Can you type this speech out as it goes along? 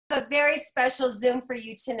A very special Zoom for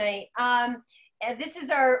you tonight. And this is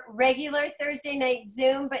our regular Thursday night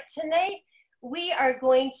Zoom, but tonight we are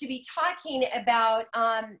going to be talking about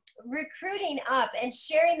recruiting up and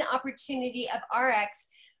sharing the opportunity of Ariix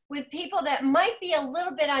with people that might be a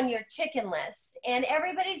little bit on your chicken list. And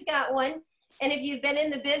everybody's got one. And if you've been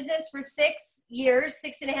in the business for 6 years,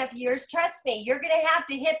 6.5 years, trust me, you're going to have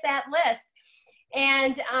to hit that list.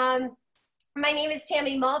 And my name is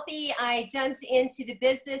Tammy Maltby. I jumped into the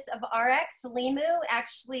business of Ariix, Limu,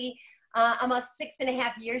 actually almost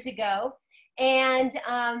 6.5 years ago, and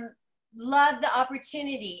loved the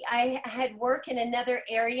opportunity. I had worked in another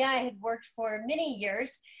area. I had worked for many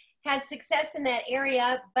years, had success in that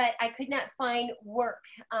area, but I could not find work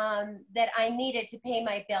that I needed to pay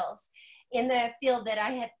my bills in the field that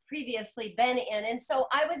I had previously been in. And so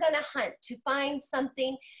I was on a hunt to find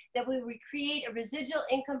something that would create a residual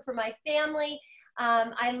income for my family.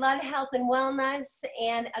 I love health and wellness,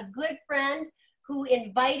 and a good friend who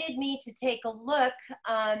invited me to take a look.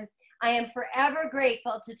 I am forever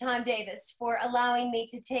grateful to Tom Davis for allowing me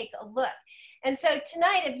to take a look. And so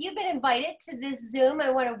tonight, if you've been invited to this Zoom,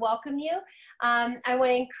 I want to welcome you. I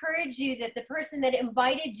want to encourage you that the person that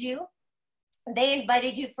invited you, they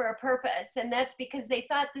invited you for a purpose, and that's because they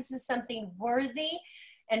thought this is something worthy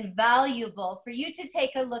and valuable for you to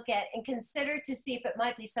take a look at and consider to see if it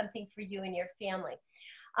might be something for you and your family.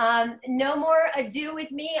 No more ado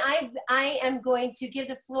with me. I am going to give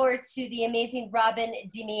the floor to the amazing Robin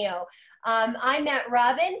DeMio. I met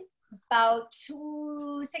Robin about 6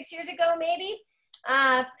 years ago, maybe,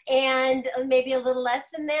 and maybe a little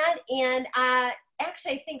less than that, and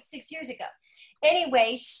actually I think 6 years ago.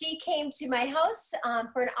 Anyway, she came to my house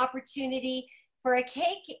for an opportunity for a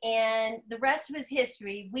cake, and the rest was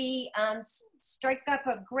history. We struck up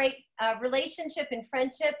a great relationship and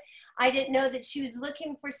friendship. I didn't know that she was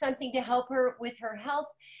looking for something to help her with her health,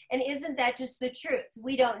 and isn't that just the truth?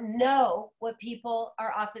 We don't know what people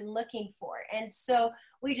are often looking for, and so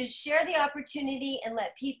we just share the opportunity and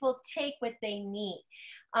let people take what they need.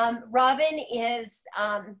 Robin is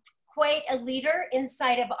quite a leader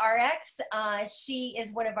inside of Ariix. She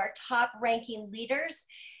is one of our top ranking leaders,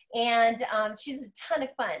 and she's a ton of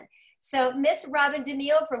fun. So Miss Robin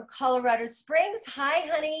DeMio from Colorado Springs. Hi,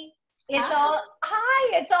 honey.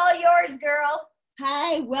 It's all yours, girl.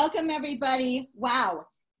 Hi, welcome everybody. Wow,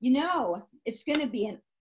 you know, it's gonna be an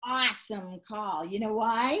awesome call. You know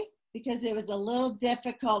why? Because it was a little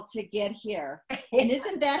difficult to get here. And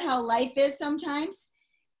isn't that how life is sometimes?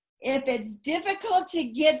 If it's difficult to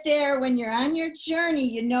get there when you're on your journey,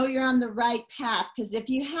 you know you're on the right path. Because if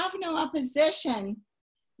you have no opposition,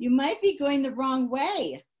 you might be going the wrong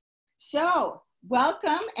way. So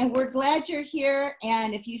welcome, and we're glad you're here.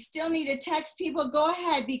 And if you still need to text people, go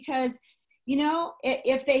ahead, because you know,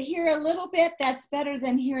 if they hear a little bit, that's better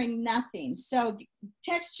than hearing nothing. So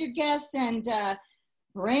text your guests and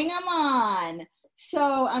bring them on.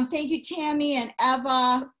 So thank you, Tammy and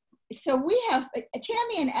Eava. So we have,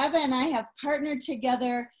 Tammy and Eava and I have partnered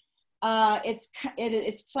together. It's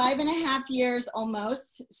 5.5 years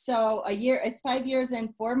almost. So a year, it's 5 years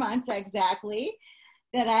and 4 months exactly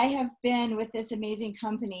that I have been with this amazing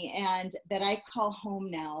company and that I call home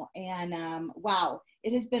now. And wow,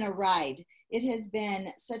 it has been a ride. It has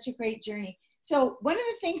been such a great journey. So one of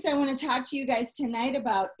the things I want to talk to you guys tonight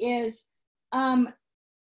about is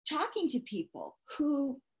talking to people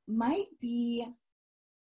who might be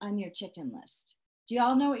on your chicken list. Do you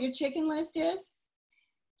all know what your chicken list is?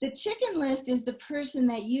 The chicken list is the person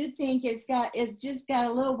that you think is just got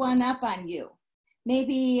a little one up on you.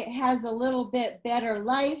 Maybe has a little bit better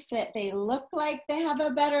life, that they look like they have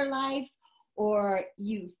a better life, or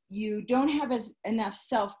you don't have enough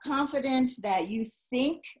self-confidence that you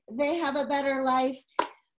think they have a better life.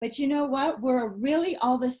 But you know what? We're really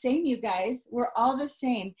all the same, you guys. We're all the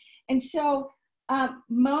same. And so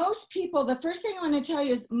most people, the first thing I want to tell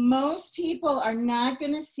you is most people are not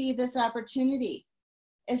going to see this opportunity,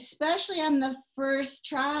 especially on the first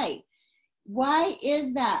try. Why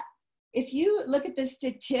is that? If you look at the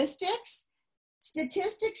statistics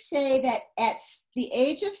say that at the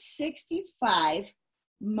age of 65,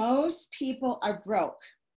 most people are broke,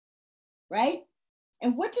 right?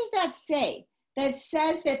 And what does that say? That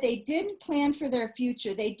says that they didn't plan for their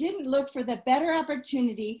future. They didn't look for the better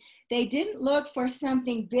opportunity. They didn't look for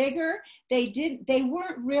something bigger. They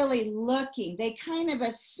weren't really looking. They kind of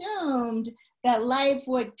assumed that life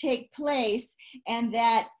would take place and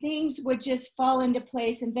that things would just fall into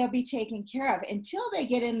place and they'll be taken care of until they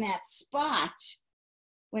get in that spot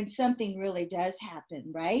when something really does happen,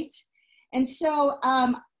 right? And so,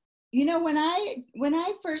 you know, when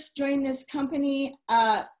I first joined this company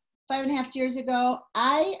 5.5 years ago,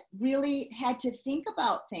 I really had to think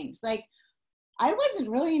about things. Like, I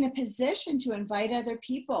wasn't really in a position to invite other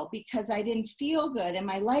people because I didn't feel good and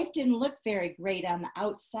my life didn't look very great on the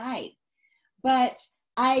outside. But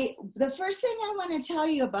the first thing I want to tell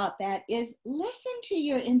you about that is listen to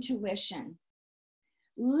your intuition.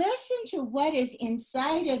 Listen to what is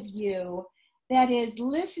inside of you that is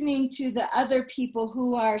listening to the other people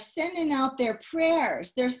who are sending out their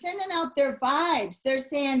prayers. They're sending out their vibes. They're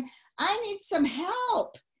saying, I need some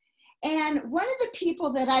help. And one of the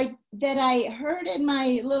people that I heard in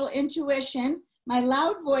my little intuition, my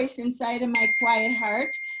loud voice inside of my quiet heart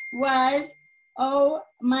was, oh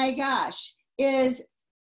my gosh, is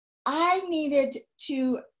I needed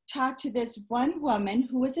to talk to this one woman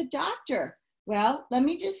who was a doctor. Well, let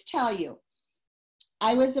me just tell you,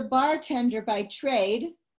 I was a bartender by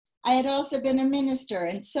trade. I had also been a minister.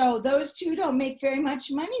 And so those two don't make very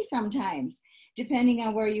much money sometimes, depending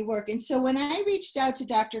on where you work. And so when I reached out to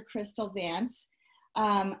Dr. Crystal Vance,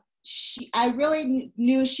 I really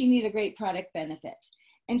knew she needed a great product benefit.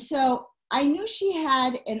 And so I knew she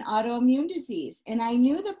had an autoimmune disease, and I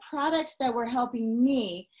knew the products that were helping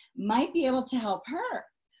me might be able to help her.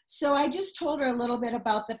 So I just told her a little bit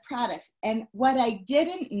about the products. And what I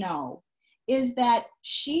didn't know is that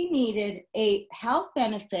she needed a health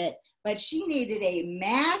benefit, but she needed a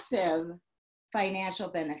massive financial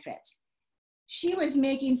benefit. She was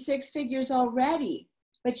making 6 figures already,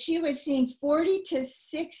 but she was seeing 40 to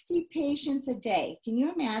 60 patients a day. Can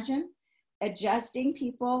you imagine adjusting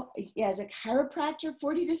people as a chiropractor,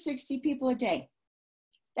 40 to 60 people a day?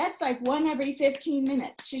 That's like one every 15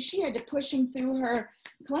 minutes. She had to push them through her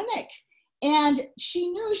clinic. And she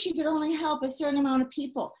knew she could only help a certain amount of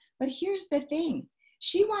people. But here's the thing.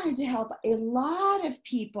 She wanted to help a lot of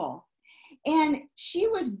people. And she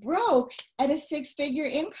was broke at a 6-figure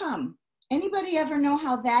income. Anybody ever know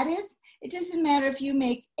how that is? It doesn't matter if you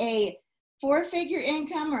make a 4-figure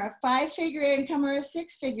income or a 5-figure income or a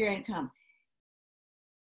 6-figure income.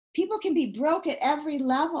 People can be broke at every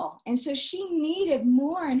level. And so she needed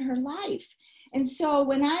more in her life. And so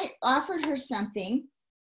when I offered her something,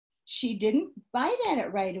 she didn't bite at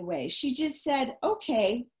it right away. She just said,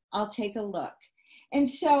 okay, I'll take a look. And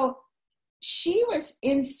so she was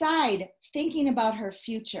inside thinking about her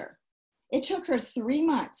future. It took her 3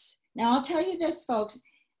 months. Now I'll tell you this, folks,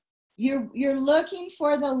 you're looking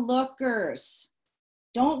for the lookers.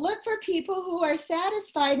 Don't look for people who are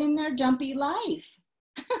satisfied in their dumpy life.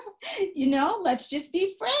 Let's just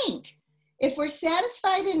be frank. If we're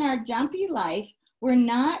satisfied in our dumpy life, we're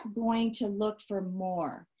not going to look for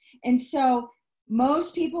more. And so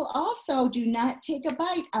most people also do not take a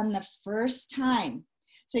bite on the first time.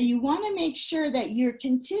 So you want to make sure that you're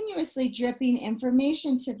continuously dripping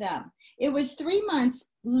information to them. It was 3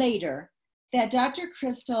 months later that Dr.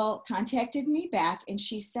 Crystal contacted me back and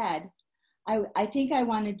she said, I think I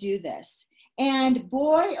want to do this. And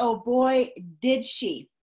boy, oh boy, did she.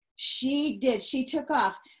 She did. She took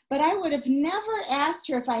off. But I would have never asked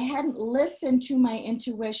her if I hadn't listened to my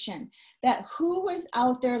intuition, that who was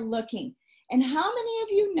out there looking. And how many of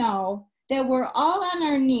you know that we're all on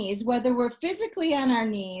our knees, whether we're physically on our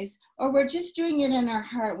knees or we're just doing it in our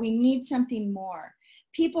heart? We need something more.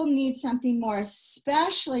 People need something more,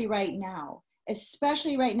 especially right now,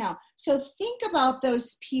 So think about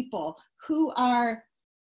those people who are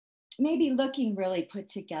maybe looking really put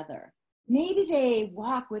together. Maybe they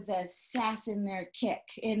walk with a sass in their kick,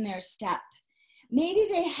 in their step. Maybe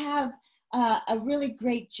they have a really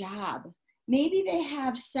great job. Maybe they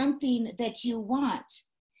have something that you want.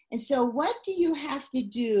 And so what do you have to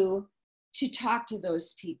do to talk to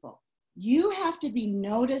those people? You have to be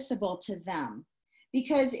noticeable to them.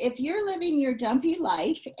 Because if you're living your dumpy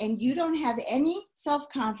life and you don't have any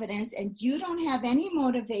self-confidence and you don't have any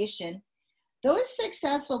motivation, those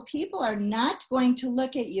successful people are not going to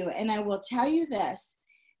look at you. And I will tell you this,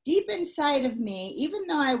 deep inside of me, even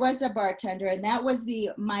though I was a bartender and that was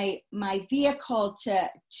my vehicle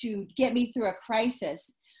to get me through a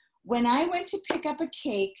crisis, when I went to pick up a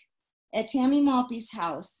cake at Tammy Maltby's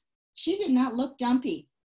house, she did not look dumpy.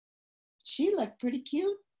 She looked pretty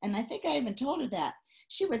cute. And I think I even told her that.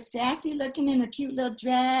 She was sassy looking in her cute little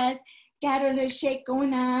dress, got her little shake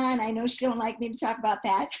going on. I know she don't like me to talk about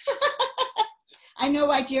that. I know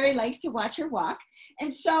why Jerry likes to watch her walk.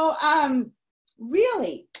 And so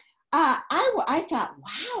really, I thought,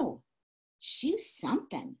 wow, she's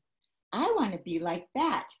something. I want to be like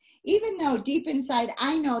that. Even though deep inside,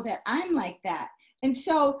 I know that I'm like that. And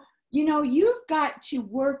so, you've got to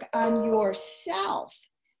work on yourself.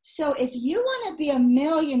 So if you want to be a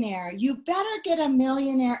millionaire, you better get a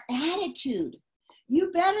millionaire attitude.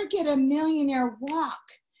 You better get a millionaire walk.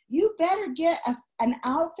 you better get an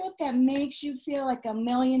outfit that makes you feel like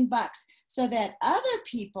 $1,000,000 so that other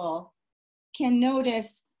people can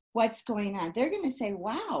notice what's going on. They're going to say,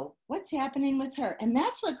 wow, what's happening with her? And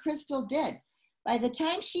that's what Crystal did. By the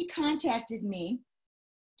time she contacted me,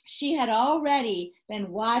 she had already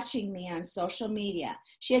been watching me on social media.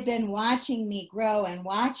 She had been watching me grow and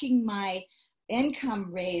watching my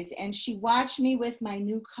income raise, and she watched me with my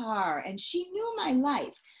new car, and she knew my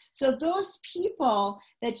life. So those people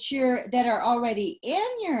that are already in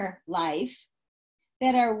your life,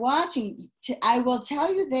 that are watching, I will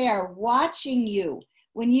tell you, they are watching you.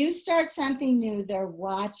 When you start something new, they're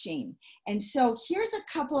watching. And so here's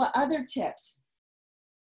a couple of other tips.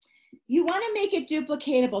 You want to make it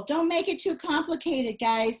duplicatable. Don't make it too complicated,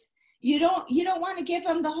 guys. You don't want to give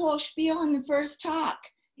them the whole spiel in the first talk.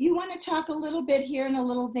 You want to talk a little bit here and a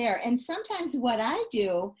little there. And sometimes what I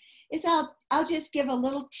do is I'll just give a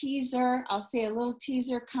little teaser. I'll say a little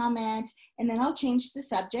teaser comment, and then I'll change the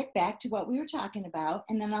subject back to what we were talking about.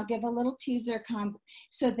 And then I'll give a little teaser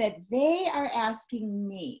so that they are asking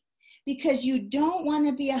me, because you don't want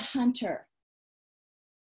to be a hunter.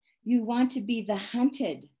 You want to be the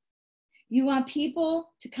hunted. You want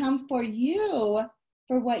people to come for you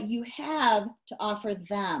for what you have to offer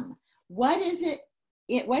them. What is it?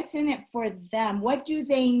 What's in it for them? What do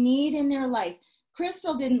they need in their life?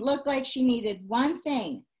 Crystal didn't look like she needed one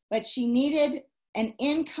thing, but she needed an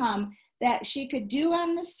income that she could do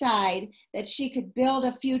on the side, that she could build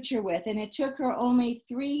a future with. And it took her only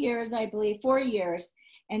 3 years, I believe, 4 years,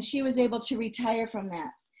 and she was able to retire from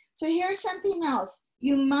that. So here's something else.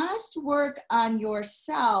 You must work on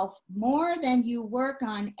yourself more than you work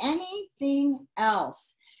on anything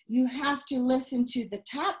else. You have to listen to the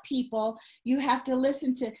top people. You have to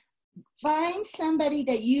find somebody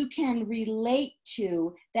that you can relate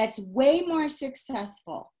to that's way more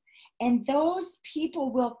successful. And those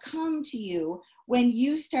people will come to you when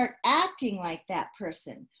you start acting like that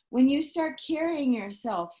person, when you start carrying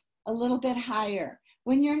yourself a little bit higher,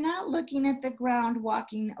 when you're not looking at the ground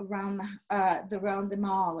walking around the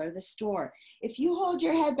mall or the store. If you hold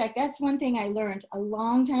your head back, that's one thing I learned a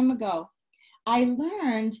long time ago. I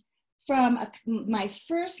learned from my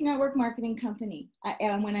first network marketing company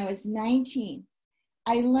when I was 19.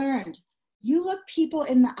 I learned, you look people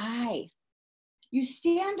in the eye. You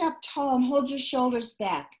stand up tall and hold your shoulders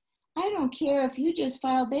back. I don't care if you just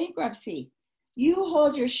filed bankruptcy. You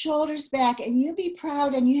hold your shoulders back and you be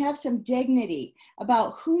proud and you have some dignity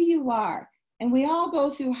about who you are. And we all go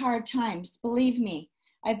through hard times, believe me.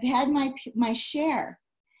 I've had my share.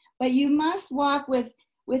 But you must walk with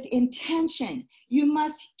intention. You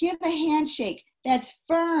must give a handshake that's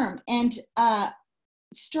firm and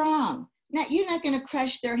strong. Now, you're not going to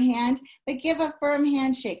crush their hand, but give a firm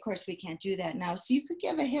handshake. Of course, we can't do that now, so you could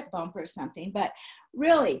give a hip bump or something. But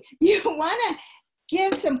really, you want to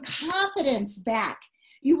give some confidence back.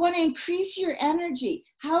 You want to increase your energy.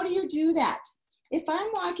 How do you do that? If I'm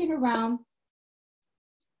walking around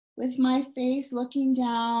with my face looking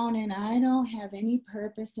down and I don't have any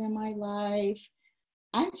purpose in my life,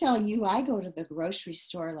 I'm telling you, I go to the grocery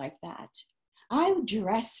store like that. I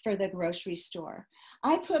dress for the grocery store.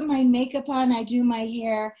 I put my makeup on, I do my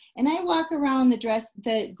hair, and I walk around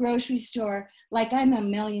the grocery store like I'm a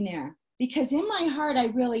millionaire. Because in my heart, I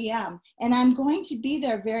really am. And I'm going to be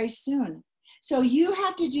there very soon. So you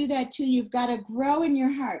have to do that too. You've got to grow in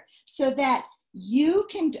your heart so that you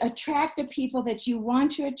can attract the people that you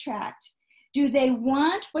want to attract. Do they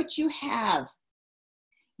want what you have?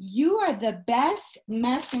 You are the best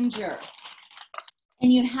messenger.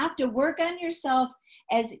 And you have to work on yourself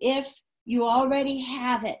as if you already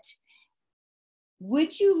have it.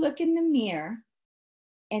 Would you look in the mirror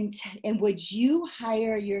and would you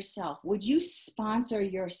hire yourself? Would you sponsor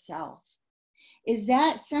yourself? Is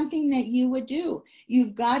that something that you would do?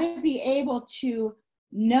 You've got to be able to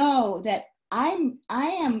know that I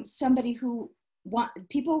am somebody who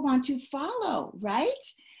people want to follow, right?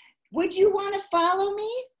 Would you want to follow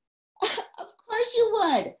me? Of course you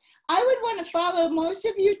would. I would want to follow most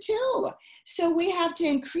of you too. So we have to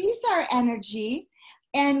increase our energy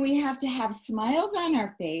and we have to have smiles on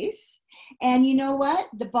our face. And you know what?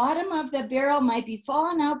 The bottom of the barrel might be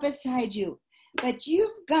falling out beside you, but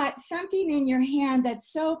you've got something in your hand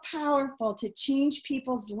that's so powerful to change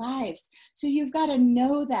people's lives. So you've got to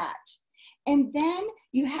know that. And then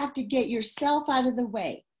you have to get yourself out of the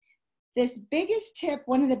way.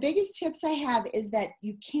 One of the biggest tips I have is that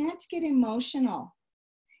you can't get emotional.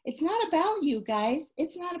 It's not about you, guys.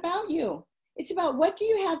 It's not about you. It's about what do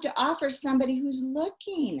you have to offer somebody who's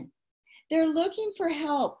looking. They're looking for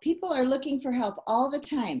help. People are looking for help all the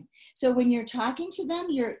time. So when you're talking to them,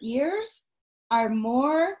 your ears are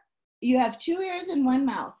more You have 2 ears and 1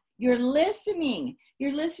 mouth. You're listening.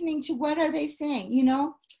 You're listening to what are they saying. You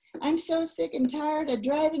know, I'm so sick and tired of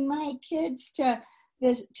driving my kids to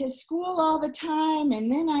school all the time,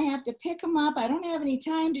 and then I have to pick them up. I don't have any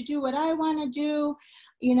time to do what I want to do.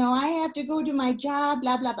 You know, I have to go to my job,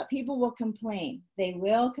 blah, blah, but people will complain. They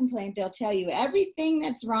will complain. They'll tell you everything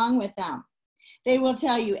that's wrong with them. They will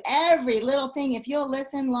tell you every little thing. If you'll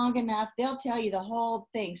listen long enough, they'll tell you the whole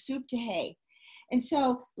thing, soup to hay. And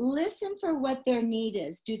so listen for what their need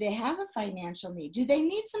is. Do they have a financial need? Do they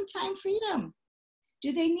need some time freedom?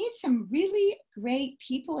 Do they need some really great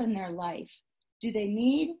people in their life? Do they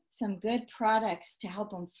need some good products to help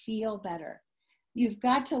them feel better? You've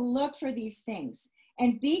got to look for these things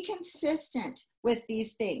and be consistent with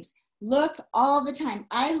these things. Look all the time.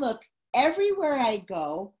 I look everywhere I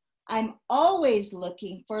go. I'm always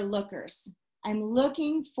looking for lookers. I'm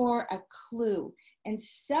looking for a clue. And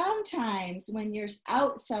sometimes when you're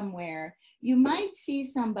out somewhere, you might see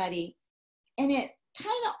somebody and it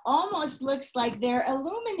kind of almost looks like they're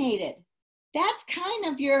illuminated. That's kind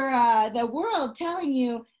of your the world telling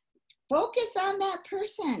you, focus on that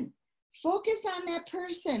person. Focus on that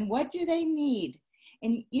person. What do they need?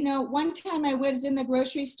 And, you know, one time I was in the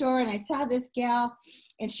grocery store and I saw this gal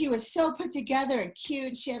and she was so put together and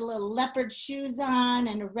cute. She had little leopard shoes on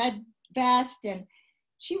and a red vest and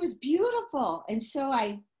she was beautiful. And so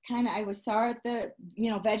I saw her at the,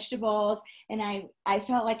 vegetables and I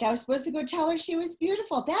felt like I was supposed to go tell her she was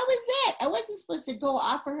beautiful. That was it. I wasn't supposed to go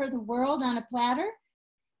offer her the world on a platter.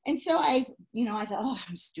 And so I thought, oh,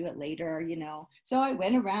 I'll just do it later, So I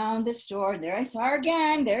went around the store and there I saw her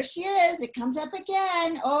again. There she is. It comes up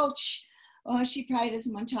again. Oh, she probably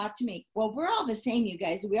doesn't want to talk to me. Well, we're all the same, you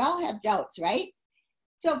guys. We all have doubts, right?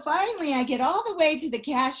 So finally I get all the way to the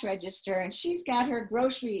cash register and she's got her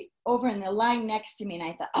grocery over in the line next to me. And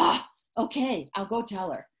I thought, okay, I'll go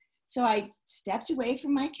tell her. So I stepped away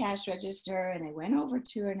from my cash register and I went over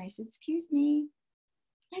to her and I said, excuse me.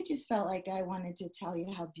 I just felt like I wanted to tell you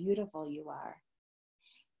how beautiful you are.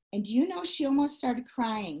 And do you know, she almost started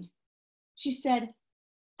crying. She said,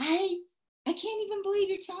 I can't even believe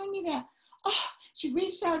you're telling me that. Oh, she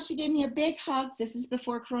reached out, she gave me a big hug. This is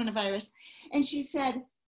before coronavirus. And she said,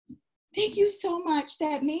 thank you so much.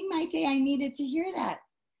 That made my day. I needed to hear that.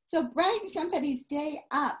 So brighten somebody's day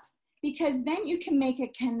up because then you can make a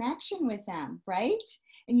connection with them, right?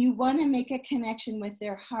 And you want to make a connection with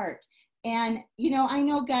their heart. And, I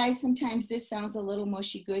know guys, sometimes this sounds a little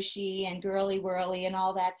mushy-gushy and girly-whirly and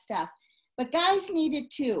all that stuff, but guys need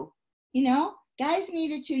it too. Guys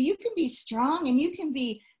need it too. You can be strong and you can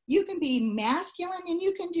be masculine and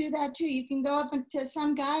you can do that too. You can go up to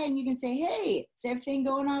some guy and you can say, hey, is everything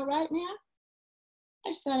going all right, man? I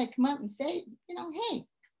just thought I'd come up and say, hey,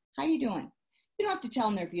 how you doing? You don't have to tell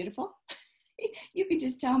them they're beautiful. You can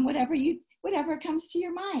just tell them whatever comes to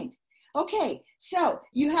your mind. Okay, so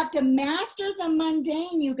you have to master the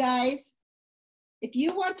mundane, you guys. If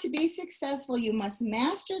you want to be successful, you must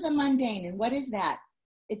master the mundane. And what is that?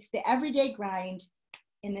 It's the everyday grind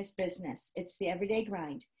in this business. It's the everyday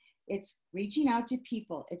grind. It's reaching out to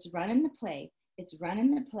people. It's running the play. It's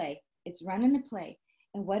running the play. It's running the play.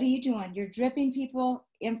 And what are you doing? You're dripping people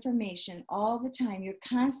information all the time. You're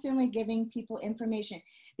constantly giving people information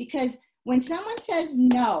because when someone says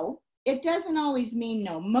no, it doesn't always mean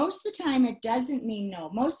no. Most of the time, it doesn't mean no.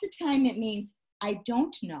 Most of the time, it means I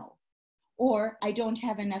don't know, or I don't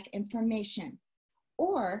have enough information,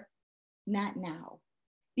 or not now.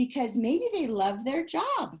 Because maybe they love their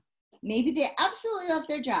job. Maybe they absolutely love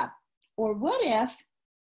their job. Or what if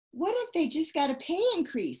they just got a pay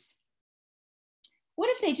increase? What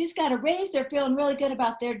if they just got a raise? They're feeling really good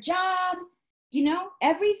about their job.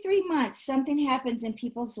 Every 3 months, something happens in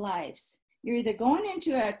people's lives. You're either going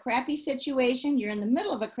into a crappy situation, you're in the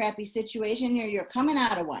middle of a crappy situation, or you're coming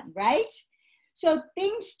out of one, right? So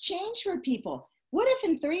things change for people. What if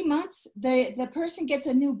in 3 months, the person gets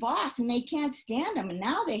a new boss and they can't stand them and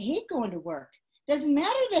now they hate going to work? Doesn't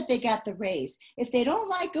matter that they got the raise. If they don't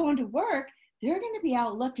like going to work, they're going to be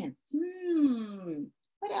out looking,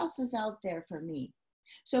 what else is out there for me?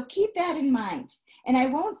 So keep that in mind. And I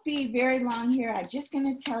won't be very long here. I'm just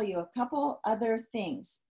going to tell you a couple other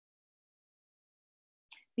things.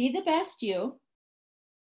 Be the best you.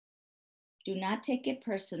 Do not take it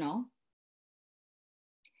personal.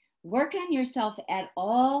 Work on yourself at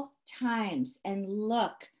all times and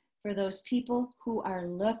look for those people who are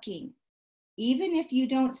looking. Even if you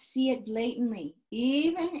don't see it blatantly,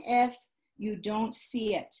 even if you don't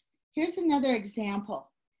see it. Here's another example.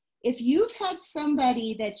 If you've had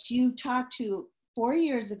somebody that you talked to 4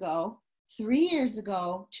 years ago, 3 years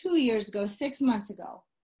ago, 2 years ago, 6 months ago,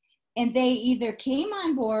 and they either came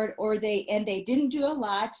on board or they didn't do a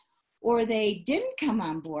lot, or they didn't come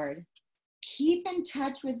on board, keep in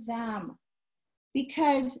touch with them,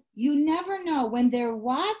 because you never know when they're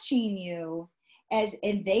watching you,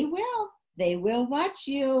 and they will watch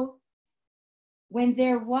you. When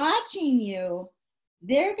they're watching you,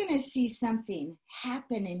 they're going to see something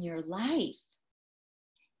happen in your life.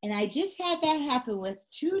 And I just had that happen with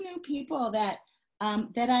 2 new people that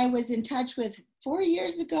I was in touch with 5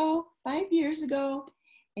 years ago,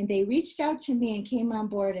 and they reached out to me and came on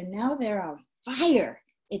board, and now they're on fire.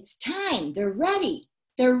 It's time. They're ready.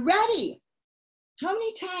 They're ready. How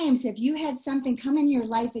many times have you had something come in your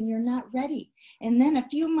life and you're not ready? And then a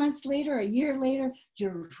few months later, a year later,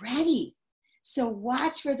 you're ready. So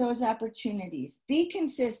watch for those opportunities. Be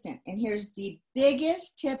consistent. And here's the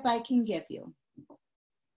biggest tip I can give you.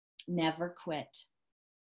 Never quit.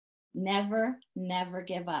 Never, never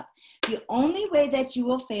give up. The only way that you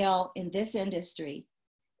will fail in this industry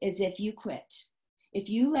is if you quit. If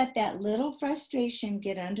you let that little frustration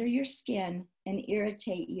get under your skin and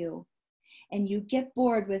irritate you, and you get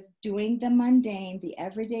bored with doing the mundane, the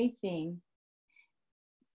everyday thing,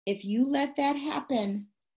 if you let that happen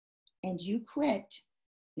and you quit,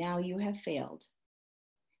 now you have failed.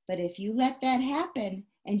 But if you let that happen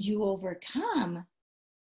and you overcome,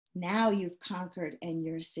 now you've conquered and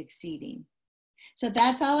you're succeeding. So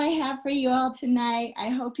that's all I have for you all tonight. I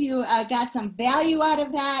hope you got some value out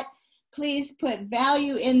of that. Please put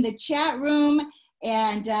value in the chat room.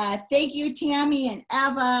 And thank you, Tammy and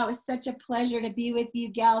Eava. It was such a pleasure to be with you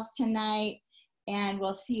gals tonight. And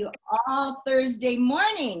we'll see you all Thursday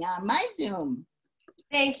morning on my Zoom.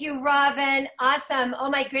 Thank you, Robin. Awesome.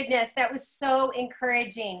 Oh my goodness, that was so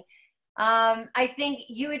encouraging. I think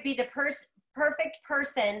you would be the perfect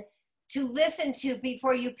person to listen to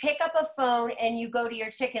before you pick up a phone and you go to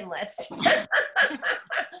your chicken list.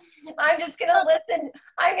 I'm just gonna listen.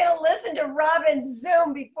 I'm gonna listen to Robin's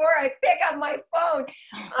Zoom before I pick up my phone.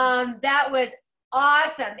 That was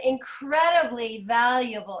awesome, incredibly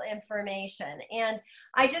valuable information. And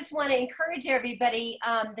I just want to encourage everybody,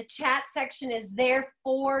 the chat section is there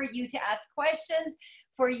for you to ask questions,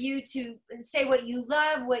 for you to say what you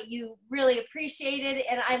love, what you really appreciated,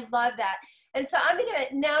 and I love that. And so I'm going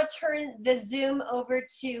to now turn the Zoom over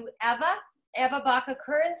to Eava Baca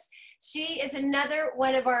Currence. She is another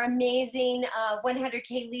one of our amazing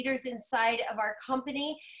 100K leaders inside of our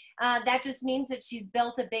company. That just means that she's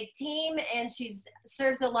built a big team and she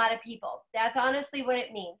serves a lot of people. That's honestly what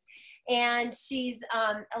it means. And she's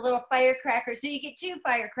a little firecracker. So you get 2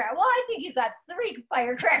 firecrackers. Well, I think you got 3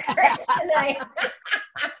 firecrackers tonight.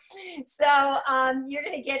 So you're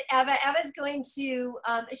going to get Eava. Eava's going to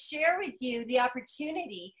share with you the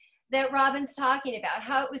opportunity that Robin's talking about,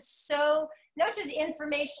 how it was so, not just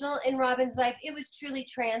informational in Robin's life, it was truly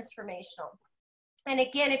transformational. And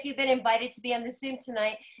again, if you've been invited to be on the Zoom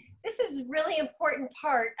tonight, this is a really important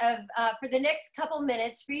part of, for the next couple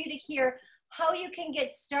minutes, for you to hear how you can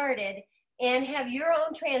get started and have your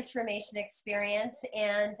own transformation experience.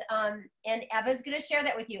 And Eava's going to share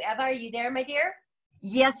that with you. Eava, are you there, my dear?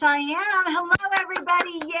 Yes, I am. Hello,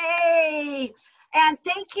 everybody. Yay. And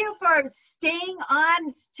thank you for staying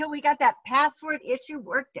on till we got that password issue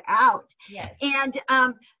worked out. Yes. And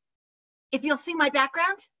if you'll see my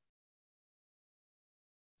background,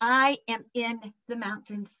 I am in the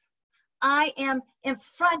mountains. I am in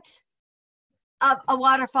front of a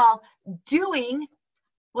waterfall doing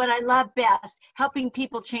what I love best, helping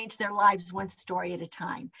people change their lives one story at a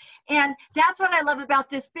time. And that's what I love about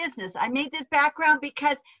this business. I made this background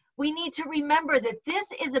because we need to remember that this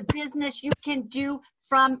is a business you can do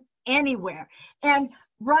from anywhere. And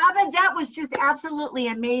Robin, that was just absolutely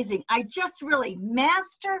amazing. I just really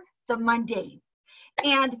master the mundane.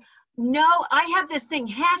 And I have this thing,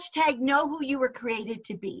 hashtag know who you were created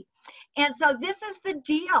to be. And so this is the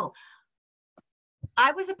deal.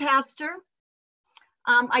 I was a pastor.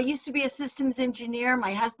 I used to be a systems engineer.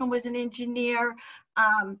 My husband was an engineer.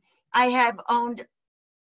 I have owned,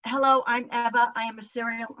 hello, I'm Eava. I am a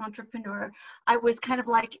serial entrepreneur. I was kind of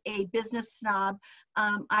like a business snob.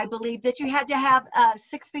 I believe that you had to have a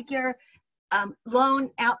 6-figure loan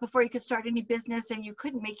out before you could start any business, and you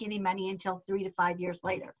couldn't make any money until 3 to 5 years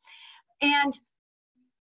later. And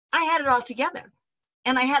I had it all together.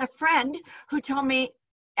 And I had a friend who told me,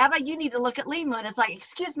 Eava, you need to look at Lima. And it's like,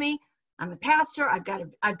 excuse me, I'm a pastor. I've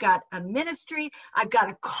got a ministry. I've got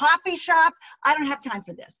a coffee shop. I don't have time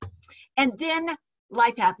for this. And then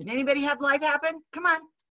life happened. Anybody have life happen? Come on.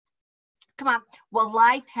 Come on. Well,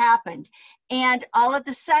 life happened. And all of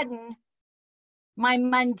a sudden, My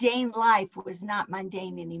mundane life was not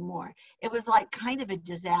mundane anymore. It was like kind of a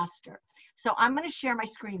disaster. So I'm going to share my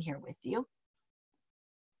screen here with you.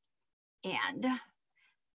 And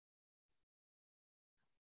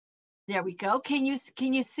there we go. Can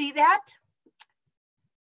you see that?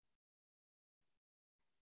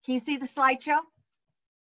 Can you see the slideshow?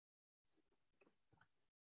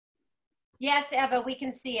 Yes, Eva, we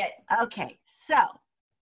can see it. Okay, so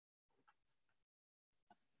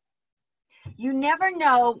you never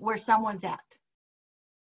know where someone's at.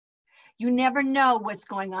 You never know what's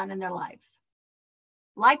going on in their lives.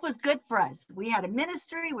 Life was good for us. We had a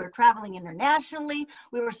ministry. We were traveling internationally.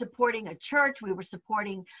 We were supporting a church. We were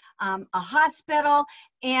supporting a hospital,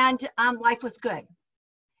 and life was good.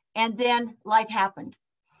 And then life happened.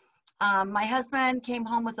 My husband came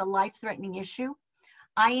home with a life-threatening issue.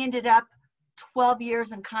 I ended up 12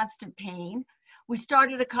 years in constant pain. We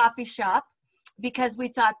started a coffee shop because we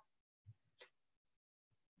thought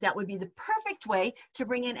that would be the perfect way to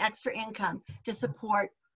bring in extra income to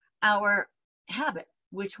support our habit,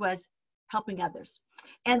 which was helping others.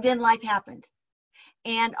 And then life happened.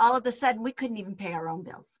 And all of a sudden, we couldn't even pay our own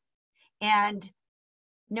bills. And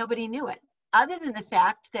nobody knew it, other than the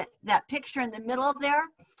fact that that picture in the middle there,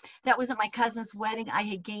 that was at my cousin's wedding.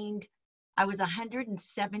 I was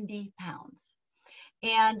 170 pounds.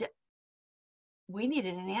 And we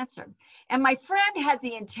needed an answer. And my friend had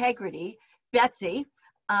the integrity, Betsy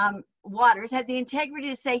Waters had the integrity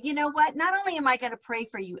to say, you know what, not only am I going to pray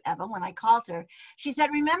for you, Eva, when I called her, she said,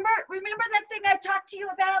 remember that thing I talked to you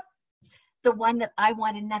about? The one that I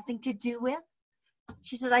wanted nothing to do with?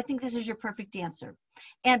 She said, I think this is your perfect answer.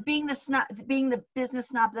 And being the business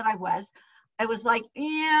snob that I was like,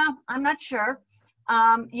 yeah, I'm not sure.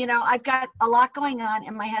 You know, I've got a lot going on.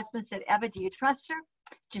 And my husband said, Eva, do you trust her?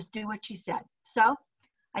 Just do what she said. So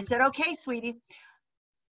I said, okay, sweetie.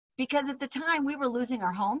 Because at the time we were losing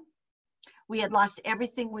our home. We had lost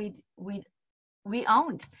everything we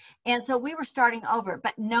owned. And so we were starting over,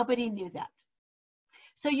 but nobody knew that.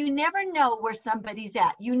 So you never know where somebody's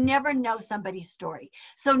at. You never know somebody's story.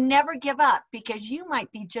 So never give up, because you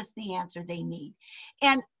might be just the answer they need.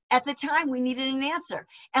 And at the time we needed an answer.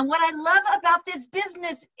 And what I love about this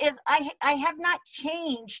business is I have not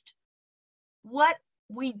changed what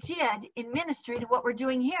we did in ministry to what we're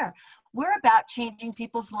doing here. We're about changing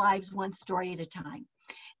people's lives one story at a time.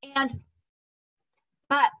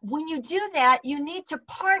 But when you do that, you need to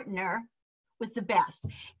partner with the best.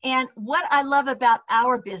 And what I love about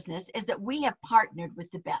our business is that we have partnered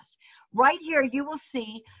with the best. Right here, you will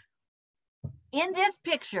see in this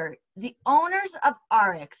picture, the owners of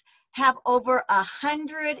Ariix have over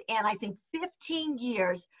 115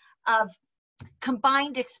 years of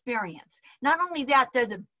combined experience. Not only that, they're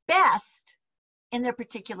the best in their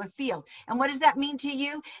particular field. And what does that mean to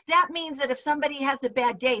you? That means that if somebody has a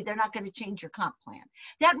bad day, they're not going to change your comp plan.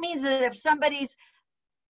 That means that if somebody's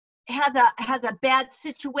has a bad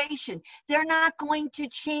situation, they're not going to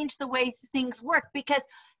change the way things work, because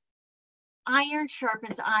iron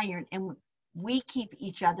sharpens iron, and we keep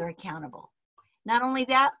each other accountable. Not only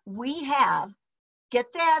that, we have,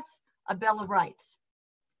 get this, a Bill of Rights.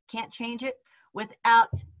 Can't change it without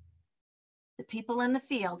the people in the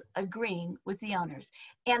field agreeing with the owners.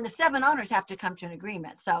 And the 7 owners have to come to an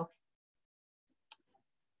agreement. So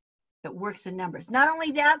it works in numbers. Not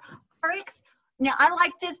only that, Ariix, now I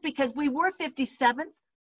like this because we were 57th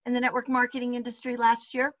in the network marketing industry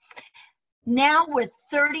last year. Now we're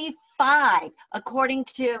 35, according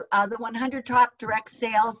to the 100 top direct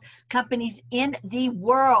sales companies in the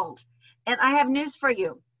world. And I have news for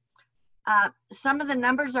you. Some of the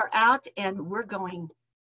numbers are out, and we're going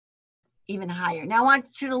even higher. Now I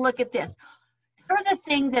want you to look at this. There's a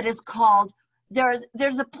thing that is called, there's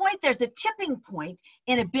a tipping point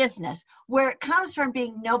in a business where it comes from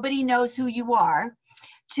being nobody knows who you are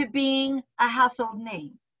to being a household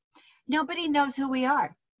name. Nobody knows who we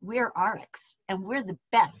are. We're Ariix, and we're the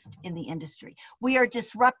best in the industry. We are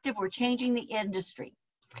disruptive. We're changing the industry.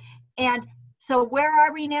 And so where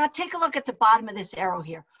are we now? Take a look at the bottom of this arrow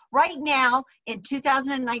here. Right now, in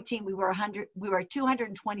 2019, we were a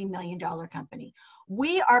 $220 million company.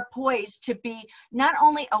 We are poised to be not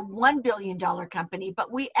only a $1 billion company,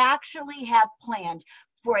 but we actually have planned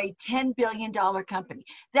for a $10 billion company.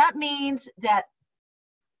 That means that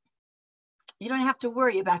you don't have to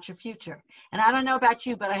worry about your future. And I don't know about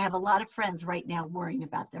you, but I have a lot of friends right now worrying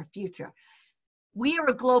about their future. We are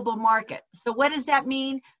a global market. So what does that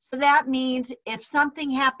mean? So that means if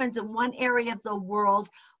something happens in one area of the world,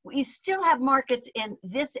 we still have markets in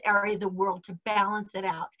this area of the world to balance it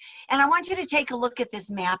out. And I want you to take a look at this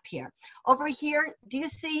map here. Over here, do you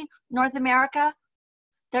see North America?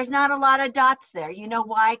 There's not a lot of dots there. You know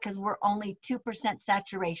why? Because we're only 2%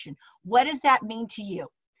 saturation. What does that mean to you?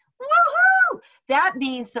 Woohoo! That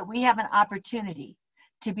means that we have an opportunity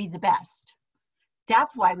to be the best.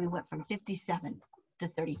 That's why we went from 57 to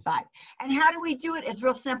 35. And how do we do it? It's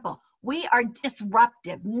real simple. We are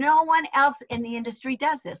disruptive. No one else in the industry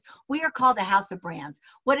does this. We are called a house of brands.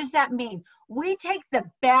 What does that mean? We take the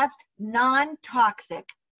best non-toxic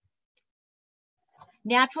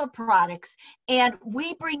natural products and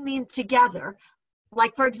we bring them together.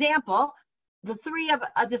 Like, for example, the three of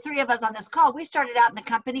us on this call, we started out in a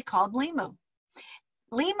company called Limu.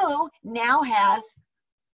 Limu now has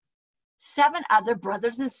 7 other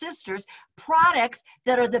brothers and sisters, products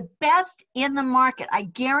that are the best in the market. I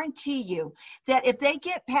guarantee you that if they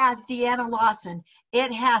get past Deanna Lawson,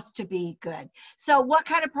 it has to be good. So what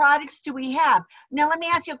kind of products do we have? Now, let me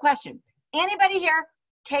ask you a question. Anybody here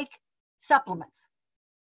take supplements?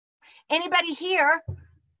 Anybody here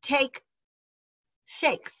take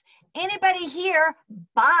shakes? Anybody here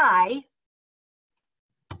buy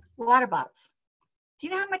water bottles? Do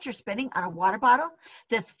you know how much you're spending on a water bottle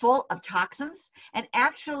that's full of toxins? And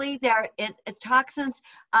actually, it's toxins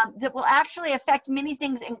that will actually affect many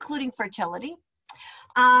things, including fertility.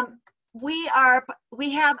 We have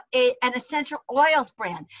an essential oils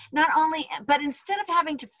brand. Not only, but instead of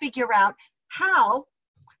having to figure out how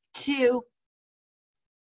to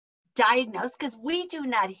diagnose, because we do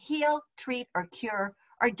not heal, treat, or cure,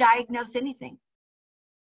 or diagnose anything.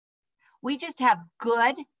 We just have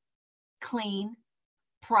good, clean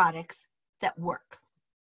products that work.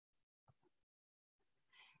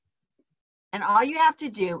 And all you have to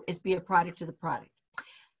do is be a product of the product.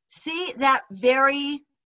 See that very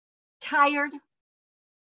tired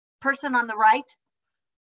person on the right?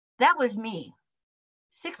 That was me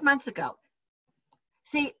 6 months ago.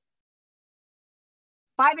 See,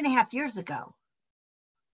 5.5 years ago,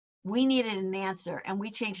 we needed an answer, and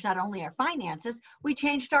we changed not only our finances, we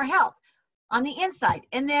changed our health on the inside.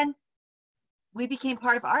 And then we became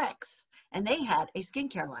part of Ariix, and they had a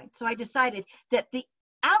skincare line. So I decided that the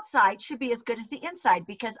outside should be as good as the inside,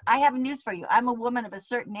 because I have news for you. I'm a woman of a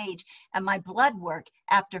certain age, and my blood work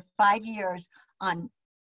after 5 years on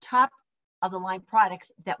top of the line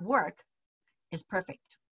products that work is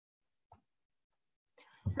perfect.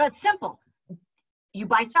 So it's simple. You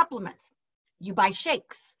buy supplements, you buy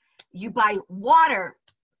shakes, you buy water.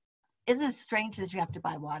 Isn't it strange that you have to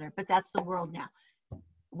buy water? But that's the world now. It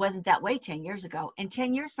wasn't that way 10 years ago. And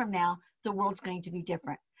 10 years from now, the world's going to be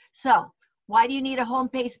different. So why do you need a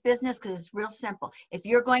home-based business? Because it's real simple. If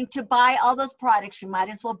you're going to buy all those products, you might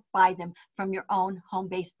as well buy them from your own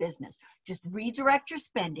home-based business. Just redirect your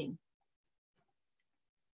spending.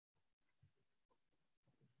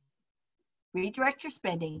 Redirect your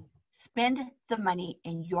spending. Spend the money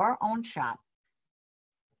in your own shop,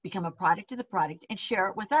 become a product of the product, and share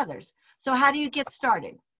it with others. So how do you get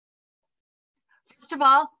started? First of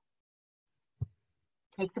all,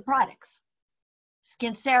 take the products.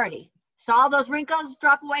 Skincerity. So all those wrinkles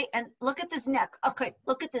drop away, and look at this neck. Okay,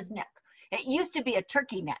 look at this neck. It used to be a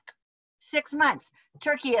turkey neck. 6 months,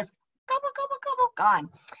 turkey is gone.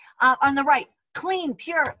 On the right, clean,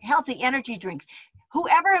 pure, healthy energy drinks.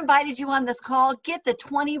 Whoever invited you on this call, get the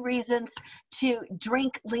 20 reasons to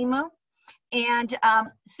drink Limu and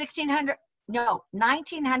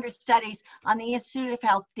 1,900 studies on the Institute of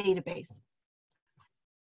Health database.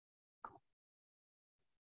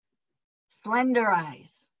 Slender Eyes.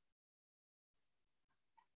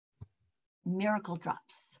 Miracle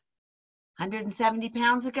Drops. 170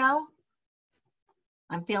 pounds ago.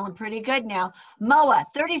 I'm feeling pretty good now. MOA,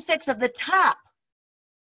 36 of the top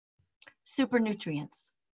super nutrients.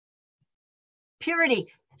 Purity.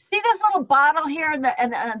 See this little bottle here in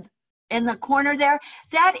the corner there?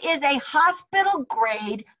 That is a hospital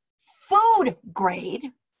grade, food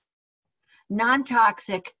grade,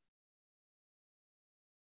 non-toxic,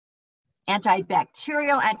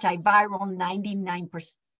 antibacterial, antiviral,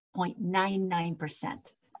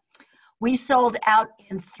 99.99%. We sold out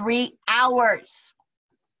in 3 hours.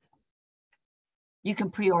 You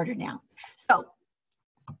can pre-order now. So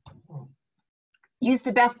use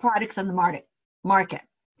the best products on the market.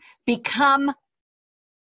 Become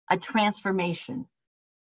a transformation.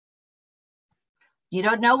 You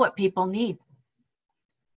don't know what people need.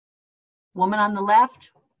 Woman on the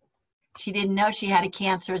left, she didn't know she had a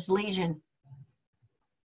cancerous lesion.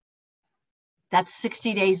 That's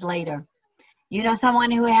 60 days later. You know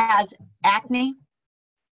someone who has acne?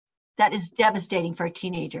 That is devastating for a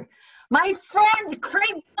teenager. My friend,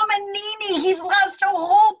 Craig Dominini, he's lost a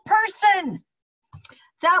whole person.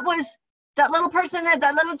 That was that little person,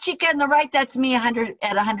 that little chica on the right, that's me at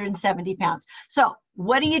 170 pounds. So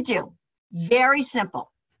What do? Very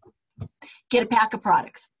simple. Get a pack of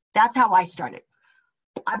products. That's how I started.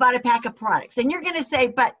 I bought a pack of products. And you're going to say,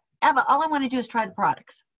 but Eava, all I want to do is try the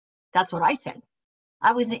products. That's what I said.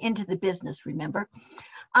 I wasn't into the business, remember?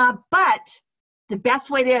 But the best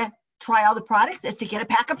way to try all the products is to get a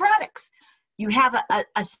pack of products. You have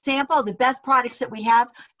a sample of the best products that we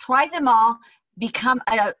have. Try them all. Become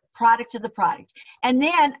a product of the product. And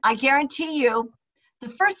then I guarantee you, the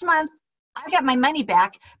first month, I got my money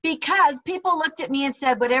back because people looked at me and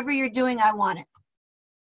said, whatever you're doing, I want it.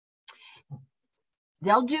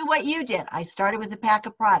 They'll do what you did. I started with a pack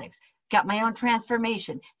of products, got my own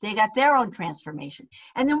transformation. They got their own transformation.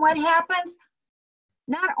 And then what happens?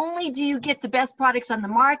 Not only do you get the best products on the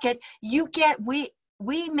market, you get, we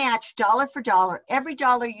match dollar for dollar. Every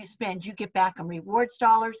dollar you spend, you get back in rewards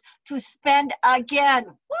dollars to spend again.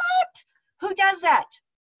 What? Who does that?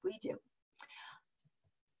 We do.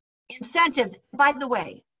 Incentives. By the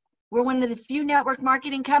way, we're one of the few network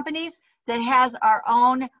marketing companies that has our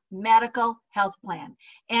own medical health plan.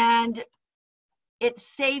 And it's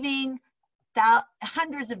saving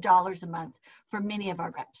hundreds of dollars a month for many of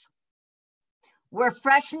our reps. We're a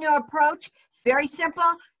fresh new approach. It's very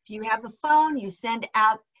simple. If you have a phone, you send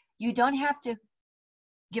out, you don't have to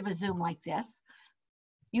give a Zoom like this.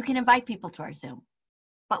 You can invite people to our Zoom.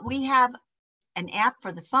 But we have an app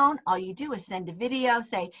for the phone. All you do is send a video,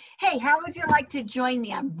 say, hey, how would you like to join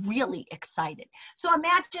me? I'm really excited. So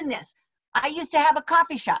imagine this. I used to have a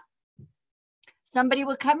coffee shop. Somebody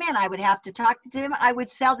would come in. I would have to talk to them. I would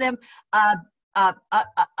sell them a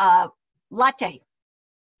latte.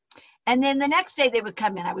 And then the next day they would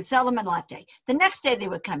come in. I would sell them a latte. The next day they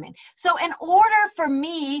would come in. So in order for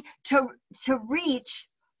me to reach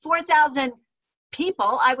 4,000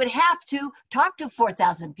 people, I would have to talk to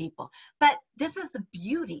 4,000 people. But this is the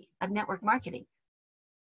beauty of network marketing.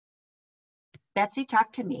 Betsy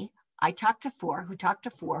talked to me. I talked to 4, who talked to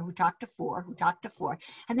 4, who talked to 4, who talked to 4.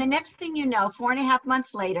 And the next thing you know, 4.5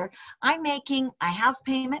 months later, I'm making a house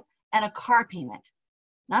payment and a car payment.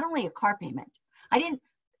 Not only a car payment.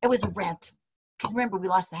 It was a rent. Because remember, we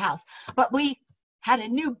lost the house. But we had a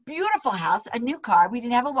new, beautiful house, a new car. We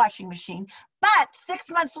didn't have a washing machine. But 6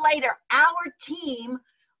 months later, our team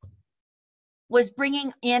was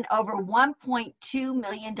bringing in over $1.2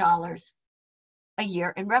 million a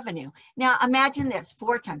year in revenue. Now, imagine this,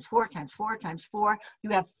 4 times 4 times 4 times 4, you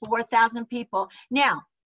have 4,000 people. Now,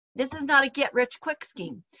 this is not a get-rich-quick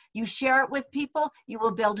scheme. You share it with people, you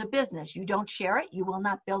will build a business. You don't share it, you will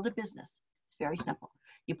not build a business. It's very simple.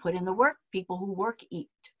 You put in the work, people who work eat.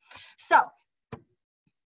 So,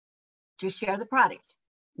 just share the product.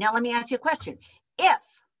 Now, let me ask you a question.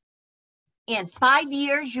 If in 5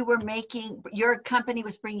 years your company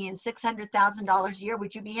was bringing in $600,000 a year,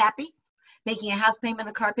 would you be happy? Making a house payment,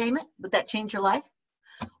 a car payment, would that change your life?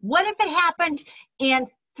 What if it happened in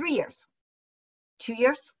 3 years, 2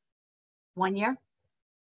 years, 1 year?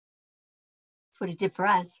 That's what it did for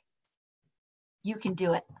us. You can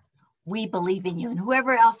do it. We believe in you. And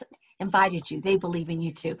whoever else invited you, they believe in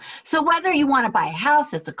you too. So whether you want to buy a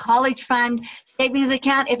house, it's a college fund, savings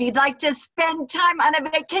account, if you'd like to spend time on a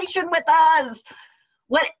vacation with us,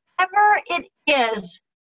 whatever it is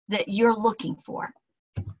that you're looking for.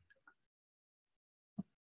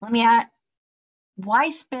 Let me ask, why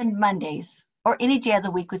spend Mondays or any day of the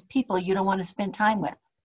week with people you don't want to spend time with?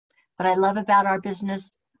 What I love about our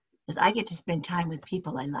business is I get to spend time with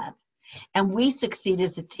people I love. And we succeed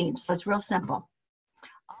as a team. So it's real simple.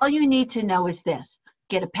 All you need to know is this.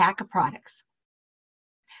 Get a pack of products.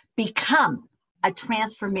 Become a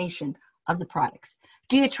transformation of the products.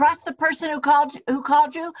 Do you trust the person who called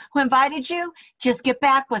you, who invited you? Just get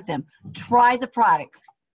back with them. Try the products.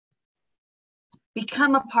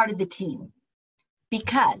 Become a part of the team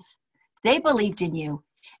because they believed in you.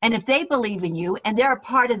 And if they believe in you and they're a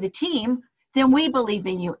part of the team, then we believe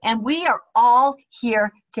in you. And we are all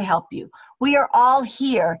here to help you. We are all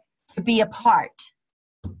here to be a part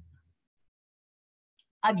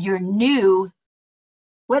of your new,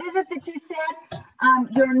 what is it that you said?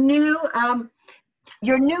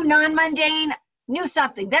 Your new non-mundane, new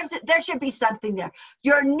something. There should be something there.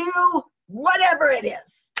 Your new whatever it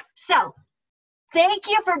is. So, thank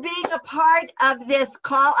you for being a part of this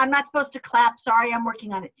call. I'm not supposed to clap. Sorry, I'm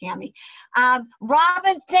working on it, Tammy.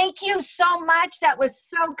 Robin, thank you so much. That was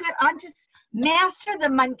so good. I'm just master the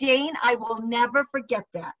mundane. I will never forget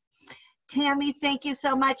that. Tammy, thank you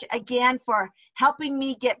so much again for helping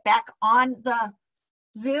me get back on the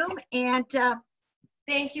Zoom. And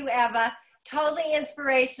thank you, Eava. Totally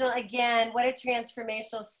inspirational. Again, what a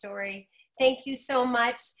transformational story. Thank you so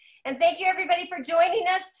much. And thank you, everybody, for joining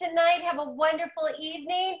us tonight. Have a wonderful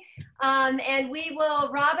evening. And we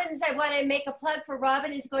will, I want to make a plug for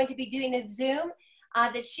Robin is going to be doing a Zoom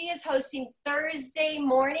that she is hosting Thursday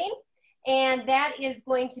morning. And that is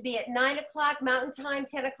going to be at 9 o'clock Mountain Time,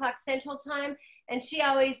 10 o'clock Central Time. And she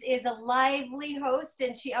always is a lively host,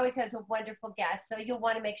 and she always has a wonderful guest. So you'll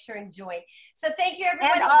want to make sure and join. So thank you,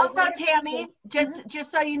 everybody. And also, Tammy,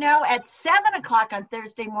 just so you know, at 7 o'clock on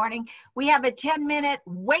Thursday morning, we have a 10-minute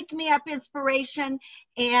Wake Me Up inspiration,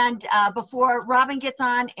 and before Robin gets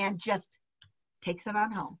on and just takes it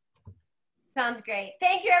on home. Sounds great.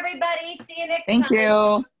 Thank you, everybody. See you next time. Thank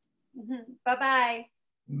you. Bye-bye.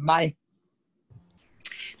 Bye.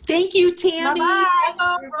 Thank you, Tammy.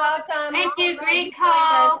 Bye-bye. You're welcome. Thank you. Great Joined us.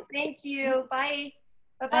 call. Thank you. Bye.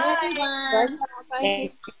 Bye, Bye-bye. everyone.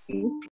 Thank you.